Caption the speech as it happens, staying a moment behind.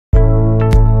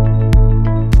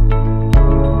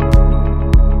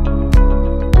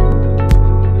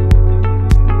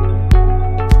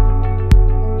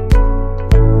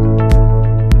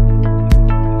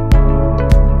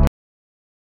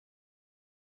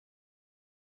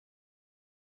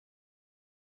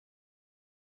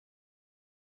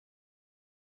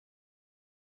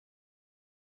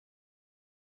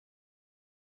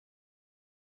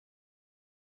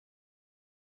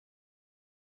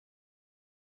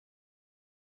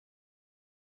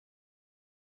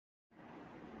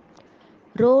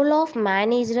Role of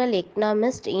managerial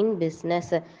economist in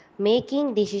business.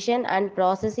 Making decision and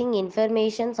processing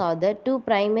information are the two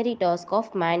primary tasks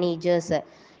of managers.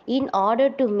 In order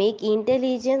to make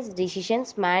intelligent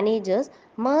decisions, managers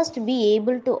must be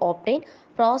able to obtain,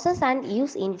 process and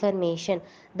use information.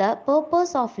 The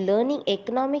purpose of learning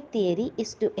economic theory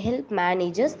is to help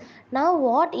managers know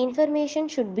what information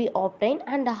should be obtained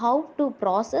and how to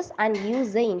process and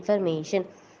use the information.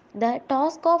 The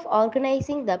task of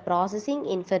organizing the processing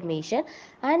information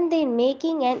and then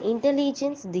making an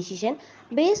intelligence decision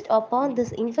based upon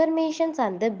this information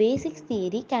and the basics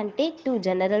theory can take two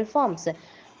general forms.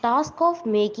 Task of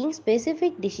making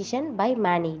specific decision by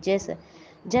managers.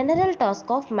 General task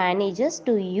of managers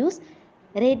to use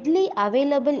readily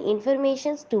available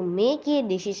information to make a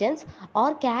decisions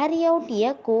or carry out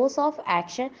a course of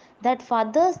action that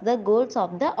furthers the goals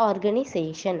of the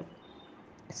organization.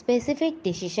 Specific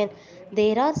decision.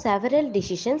 There are several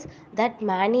decisions that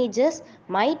managers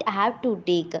might have to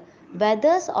take,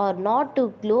 whether or not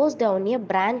to close down a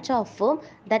branch of firm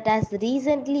that has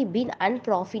recently been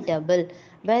unprofitable,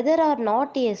 whether or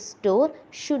not a store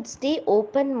should stay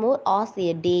open more hours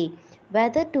a day,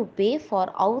 whether to pay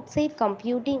for outside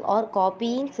computing or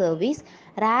copying service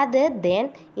rather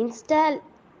than install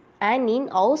an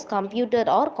in-house computer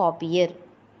or copier.